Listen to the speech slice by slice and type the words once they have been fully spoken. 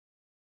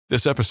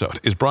This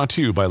episode is brought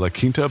to you by La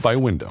Quinta by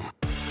Wyndham.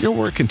 Your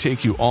work can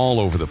take you all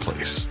over the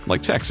place,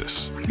 like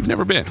Texas. You've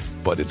never been,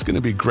 but it's going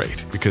to be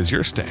great because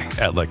you're staying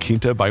at La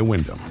Quinta by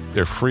Wyndham.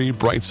 Their free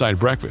Bright Side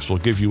breakfast will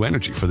give you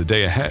energy for the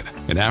day ahead.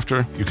 And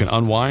after, you can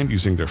unwind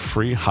using their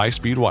free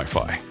high-speed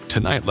Wi-Fi.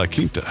 Tonight, La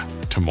Quinta.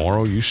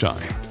 Tomorrow, you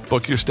shine.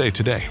 Book your stay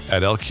today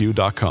at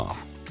lq.com.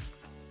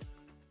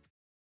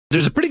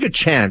 There's a pretty good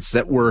chance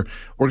that we're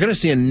going to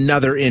see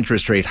another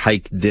interest rate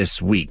hike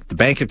this week. The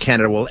Bank of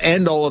Canada will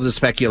end all of the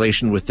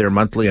speculation with their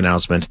monthly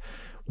announcement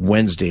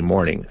Wednesday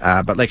morning.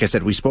 But like I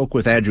said, we spoke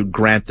with Andrew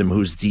Grantham,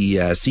 who's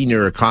the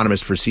senior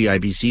economist for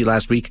CIBC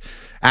last week,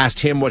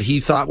 asked him what he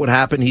thought would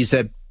happen. He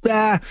said,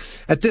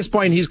 at this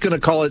point, he's going to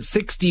call it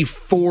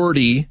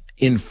 60-40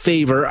 in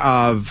favor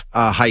of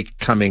a hike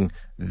coming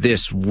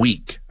this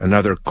week,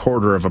 another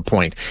quarter of a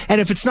point. And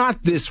if it's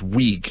not this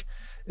week,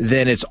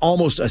 then it's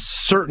almost a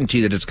certainty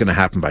that it's going to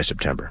happen by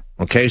September.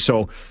 Okay,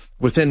 so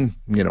within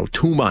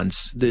 2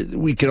 months,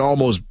 we can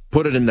almost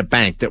put it in the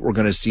bank that we're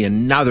going to see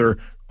another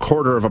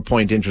quarter of a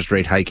point interest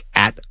rate hike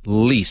at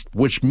least,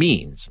 which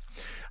means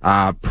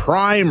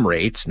prime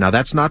rates. Now,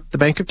 that's not the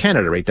Bank of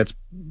Canada rate. That's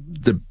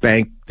the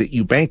bank that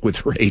you bank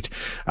with rate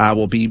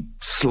will be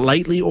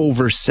slightly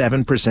over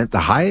 7%,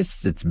 the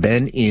highest it's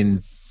been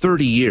in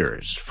 30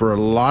 years. For a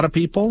lot of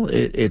people,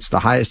 it's the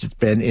highest it's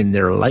been in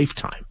their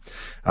lifetime.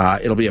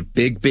 It'll be a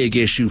big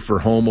issue for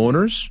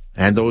homeowners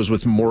and those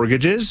with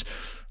mortgages,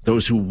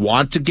 those who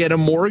want to get a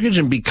mortgage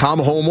and become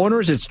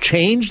homeowners. It's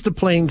changed the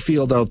playing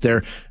field out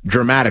there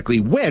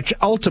dramatically, which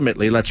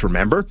ultimately, let's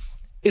remember,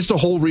 is the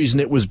whole reason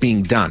it was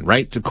being done,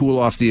 right? To cool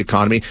off the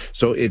economy.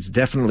 So it's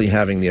definitely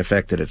having the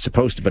effect that it's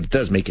supposed to, but it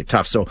does make it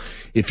tough. So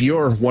if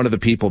you're one of the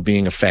people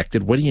being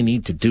affected, what do you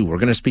need to do? We're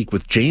going to speak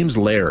with James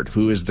Laird,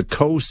 who is the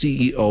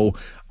co-CEO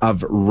of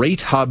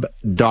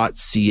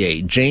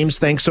ratehub.ca. James,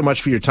 thanks so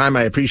much for your time.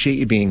 I appreciate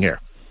you being here.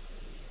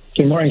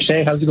 Good morning,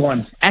 Shay. How's it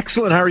going?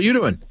 Excellent. How are you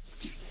doing?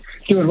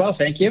 Doing well,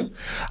 thank you.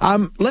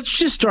 Let's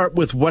just start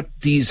with what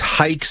these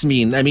hikes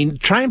mean. I mean,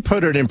 try and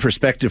put it in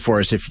perspective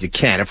for us if you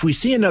can. If we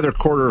see another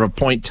quarter of a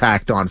point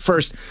tacked on,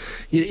 first,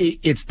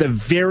 it's the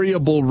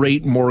variable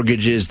rate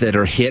mortgages that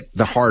are hit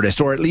the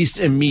hardest, or at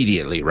least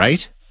immediately,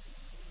 right?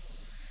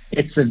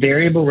 It's the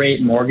variable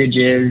rate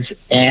mortgages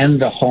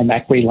and the home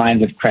equity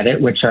lines of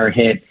credit, which are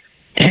hit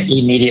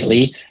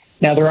immediately.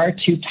 Now, there are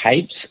two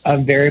types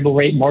of variable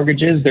rate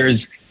mortgages.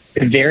 There's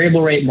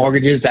variable rate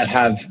mortgages that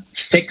have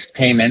fixed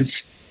payments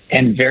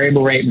and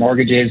variable rate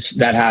mortgages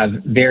that have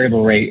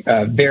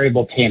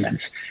variable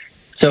payments.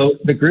 So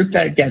the group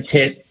that gets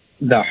hit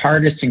the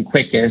hardest and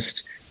quickest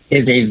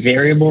is a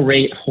variable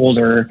rate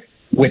holder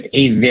with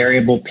a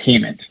variable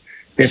payment.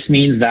 This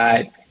means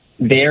that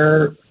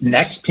their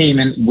next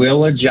payment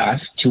will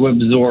adjust to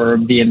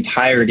absorb the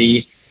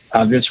entirety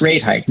of this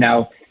rate hike.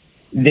 Now,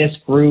 this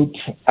group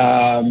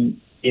is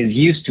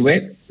used to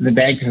it. The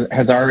bank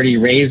has already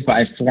raised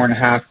by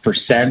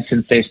 4.5%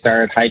 since they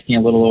started hiking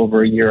a little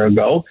over a year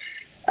ago.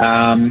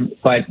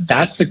 But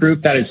that's the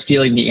group that is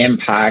feeling the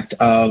impact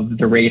of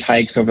the rate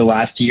hikes over the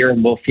last year,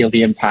 and will feel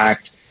the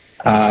impact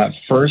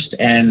first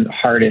and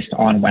hardest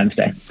on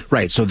Wednesday.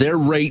 Right. So their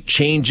rate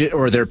changes,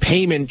 or their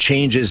payment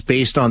changes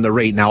based on the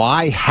rate. Now,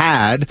 I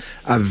had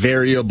a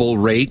variable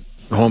rate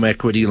home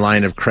equity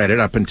line of credit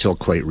up until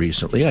quite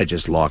recently. I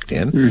just locked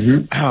in.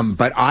 Mm-hmm.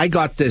 But I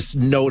got this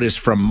notice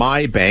from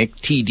my bank,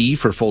 TD,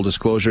 for full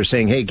disclosure,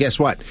 saying, hey, guess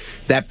what?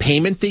 That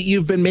payment that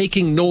you've been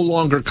making no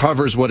longer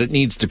covers what it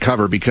needs to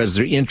cover because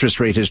the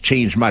interest rate has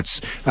changed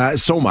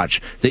so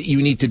much that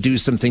you need to do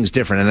some things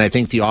different. And I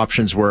think the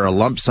options were a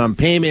lump sum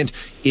payment,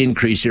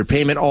 increase your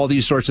payment, all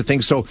these sorts of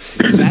things. So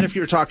is that if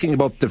you're talking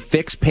about the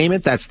fixed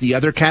payment? That's the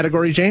other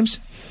category,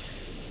 James?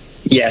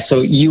 Yeah, so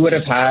you would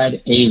have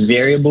had a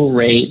variable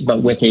rate,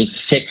 but with a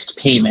fixed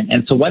payment.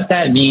 And so what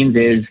that means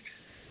is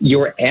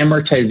your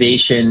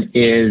amortization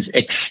is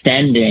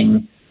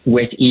extending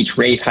with each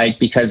rate hike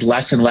because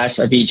less and less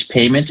of each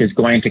payment is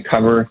going to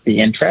cover the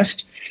interest.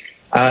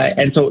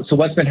 And so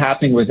what's been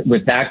happening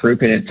with that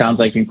group, and it sounds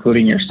like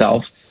including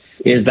yourself,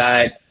 is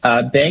that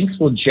banks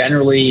will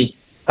generally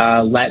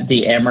let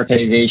the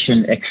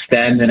amortization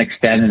extend and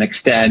extend and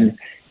extend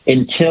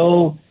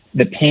until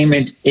the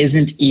payment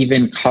isn't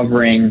even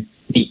covering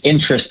the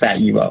interest that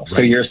you owe. Right.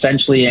 So you're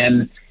essentially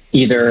in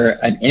either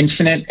an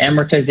infinite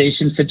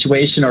amortization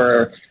situation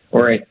or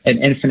an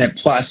infinite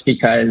plus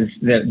because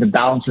the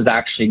balance is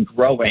actually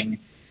growing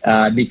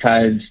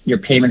because your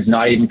payment's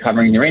not even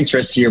covering your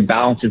interest. So your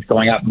balance is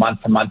going up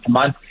month to month to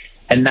month.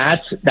 And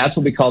that's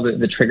what we call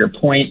the trigger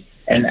point.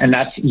 And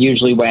that's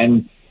usually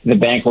when the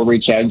bank will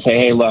reach out and say,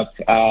 hey, look,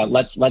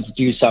 let's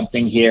do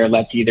something here.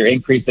 Let's either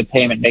increase the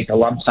payment, make a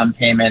lump sum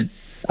payment,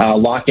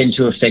 lock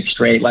into a fixed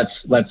rate.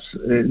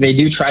 They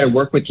do try to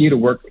work with you to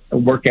work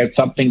out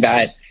something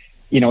that,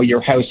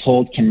 your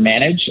household can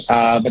manage.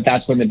 But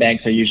that's when the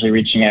banks are usually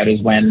reaching out, is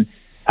when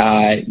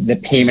the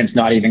payment's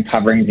not even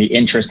covering the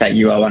interest that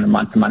you owe on a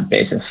month-to-month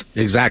basis.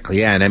 Exactly,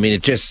 yeah. And I mean,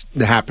 it just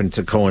happened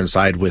to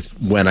coincide with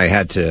when I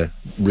had to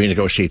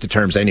renegotiate the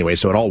terms anyway,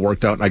 so it all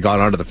worked out and I got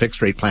onto the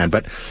fixed rate plan.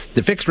 But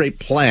the fixed rate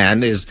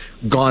plan is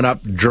gone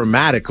up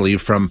dramatically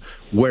from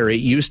where it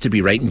used to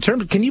be, right?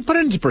 Can you put it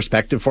into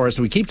perspective for us?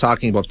 We keep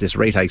talking about this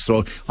rate hike.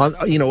 So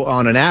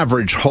on an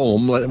average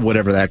home,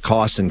 whatever that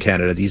costs in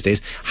Canada these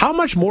days, how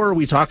much more are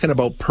we talking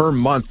about per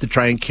month to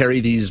try and carry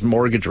these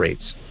mortgage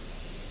rates?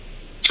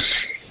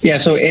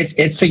 Yeah, so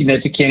it's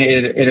significant.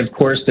 It of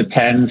course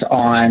depends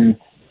on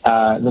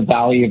the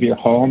value of your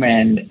home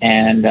and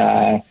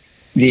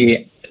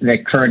the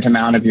current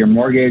amount of your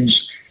mortgage.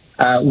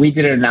 We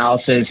did an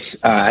analysis,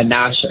 a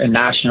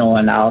national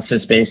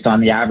analysis based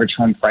on the average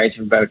home price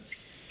of about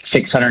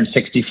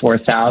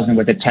 $664,000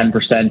 with a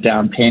 10%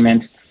 down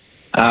payment.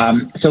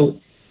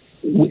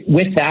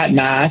 With that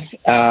math,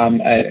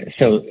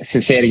 so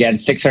to say it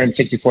again,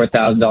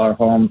 $664,000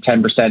 home,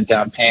 10%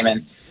 down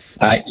payment.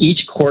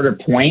 Each quarter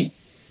point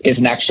is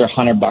an extra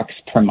 $100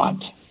 per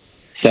month.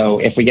 So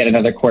if we get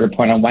another quarter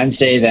point on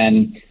Wednesday,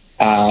 then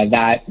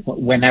that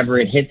whenever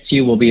it hits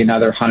you will be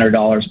another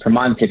 $100 per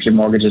month. If your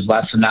mortgage is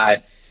less than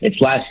that, it's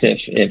less.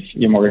 If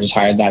your mortgage is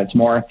higher than that, it's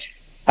more.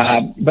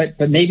 But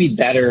maybe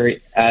better,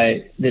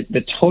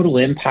 the total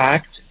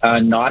impact,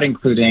 not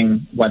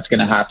including what's going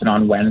to happen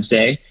on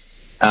Wednesday,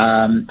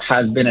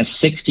 has been a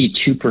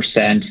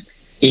 62%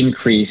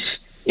 increase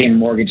in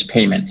mortgage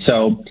payments.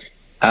 So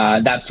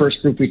that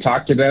first group we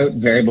talked about,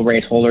 variable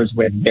rate holders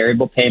with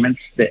variable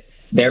payments,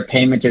 their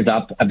payment is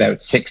up about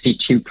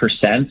 62%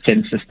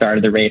 since the start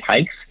of the rate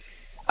hikes.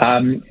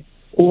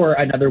 Or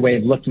another way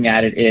of looking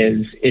at it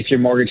is if your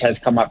mortgage has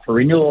come up for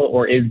renewal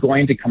or is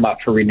going to come up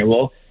for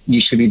renewal, you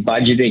should be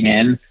budgeting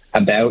in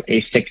about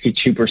a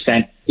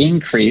 62%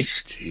 increase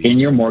in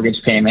your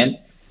mortgage payment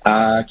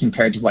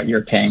compared to what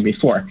you're paying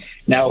before.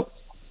 Now,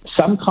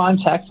 some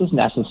context is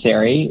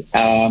necessary.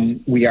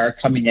 We are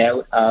coming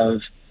out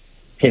of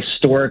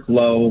historic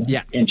low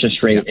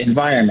interest rate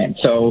environment.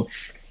 So,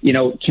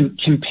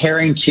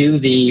 comparing to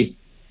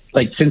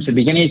since the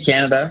beginning of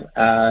Canada,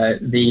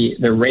 the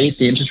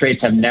interest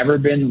rates have never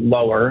been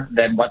lower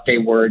than what they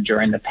were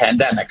during the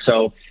pandemic.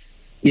 So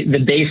the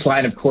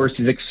baseline, of course,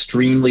 is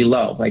extremely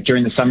low. Like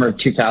during the summer of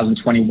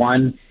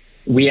 2021,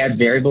 we had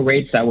variable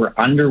rates that were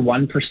under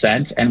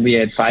 1%, and we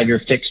had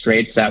 5-year fixed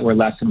rates that were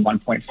less than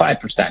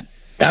 1.5%.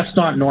 That's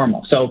not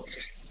normal. So,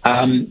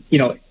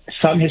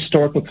 some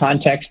historical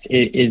context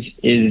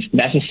is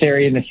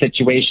necessary in this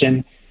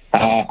situation.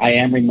 I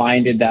am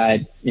reminded that,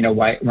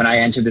 when I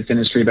entered this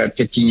industry about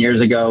 15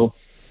 years ago,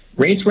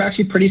 rates were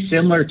actually pretty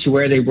similar to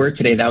where they were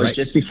today. That was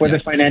just before the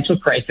financial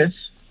crisis.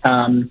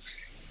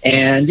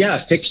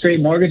 Fixed rate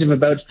mortgage of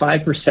about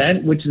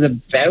 5%, which is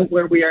about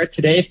where we are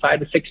today, 5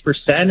 to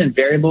 6%, and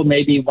variable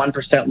maybe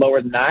 1%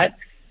 lower than that.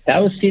 That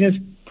was seen as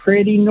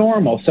pretty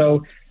normal.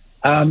 So,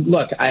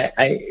 look,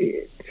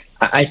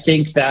 I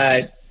think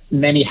that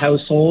many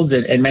households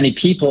and many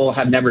people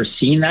have never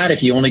seen that. If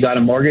you only got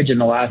a mortgage in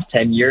the last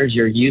 10 years,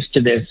 you're used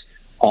to this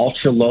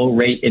ultra low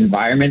rate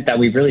environment that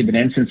we've really been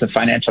in since the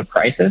financial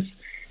crisis.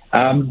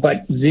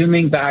 But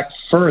zooming back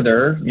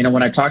further,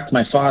 when I talk to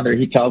my father,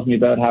 he tells me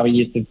about how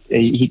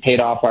he paid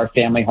off our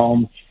family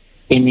home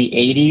in the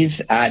 80s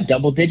at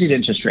double-digit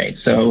interest rates.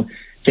 So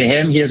to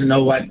him, he doesn't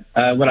know what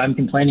I'm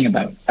complaining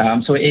about.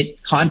 So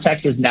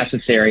context is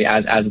necessary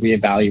as we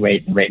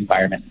evaluate the rate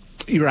environment.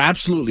 You're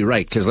absolutely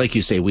right, because like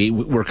you say,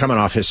 we're coming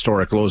off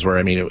historic lows where,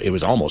 it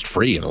was almost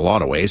free in a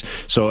lot of ways.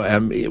 So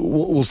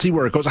we'll see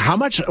where it goes. How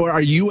much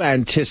are you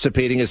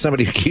anticipating, as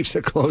somebody who keeps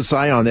a close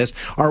eye on this,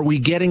 are we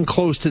getting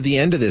close to the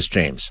end of this,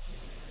 James?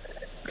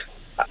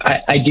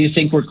 I do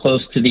think we're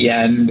close to the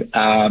end.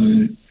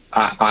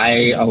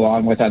 I,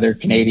 along with other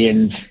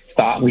Canadians,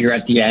 thought we were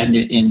at the end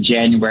in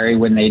January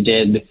when they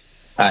did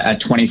a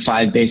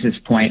 25 basis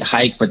point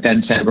hike, but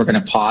then said we're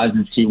going to pause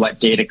and see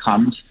what data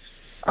comes.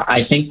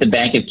 I think the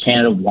Bank of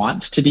Canada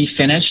wants to be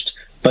finished,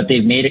 but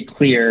they've made it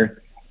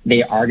clear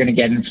they are going to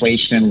get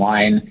inflation in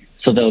line,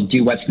 so they'll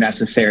do what's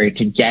necessary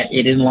to get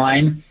it in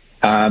line.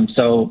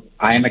 So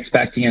I am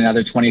expecting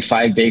another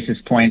 25 basis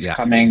points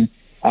coming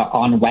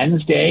on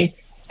Wednesday,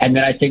 and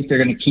then I think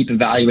they're going to keep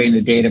evaluating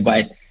the data,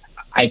 but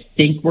I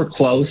think we're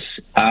close,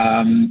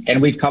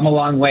 and we've come a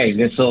long way.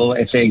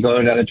 If they go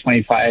another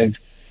 25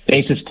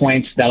 basis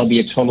points, that'll be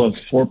a total of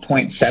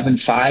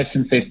 4.75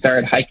 since they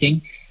started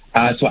hiking.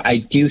 So I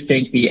do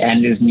think the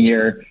end is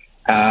near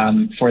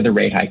for the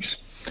rate hikes.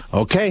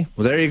 Okay,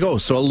 well, there you go.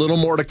 So a little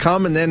more to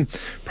come, and then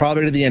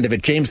probably to the end of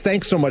it. James,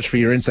 thanks so much for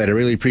your insight. I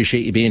really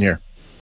appreciate you being here.